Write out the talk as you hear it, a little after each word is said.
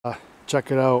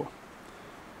Check it out.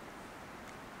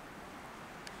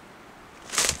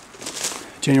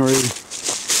 January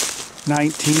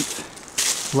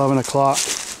 19th, 11 o'clock.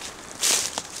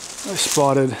 I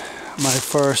spotted my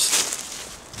first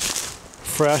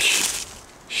fresh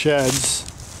sheds.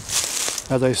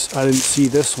 As I didn't see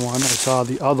this one, I saw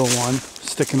the other one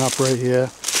sticking up right here.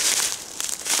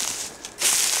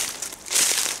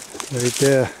 Right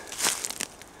there.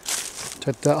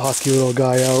 Check that husky little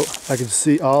guy out. I could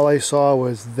see, all I saw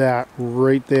was that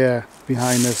right there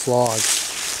behind this log.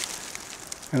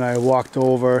 And I walked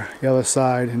over the other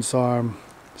side and saw them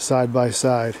side by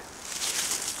side.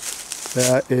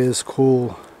 That is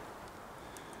cool.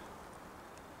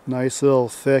 Nice little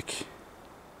thick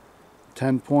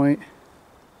 10 point.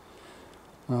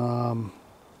 I'm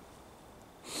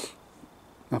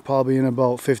probably in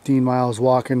about 15 miles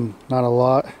walking, not a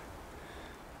lot,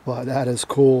 but that is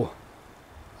cool.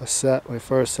 My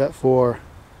first set for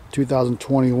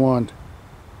 2021.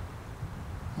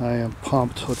 I am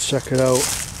pumped. Let's check it out.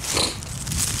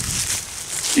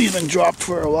 He's been dropped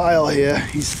for a while here.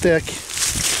 He's thick.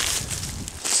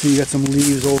 See, you got some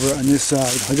leaves over on this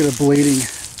side. Look at the bleeding.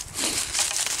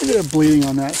 Look at the bleeding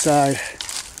on that side.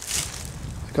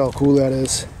 Look how cool that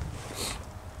is.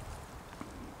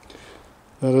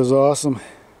 That is awesome.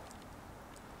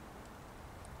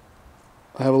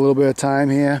 I have a little bit of time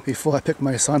here before I pick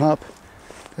my son up.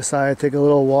 Decide to take a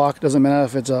little walk. Doesn't matter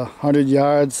if it's 100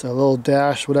 yards, a little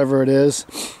dash, whatever it is.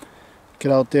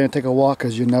 Get out there and take a walk,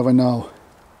 because you never know.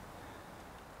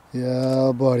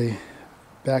 Yeah, buddy.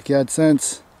 Backyard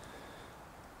Sense.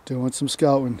 Doing some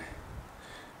scouting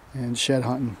and shed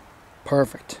hunting.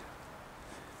 Perfect.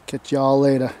 Catch y'all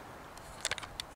later.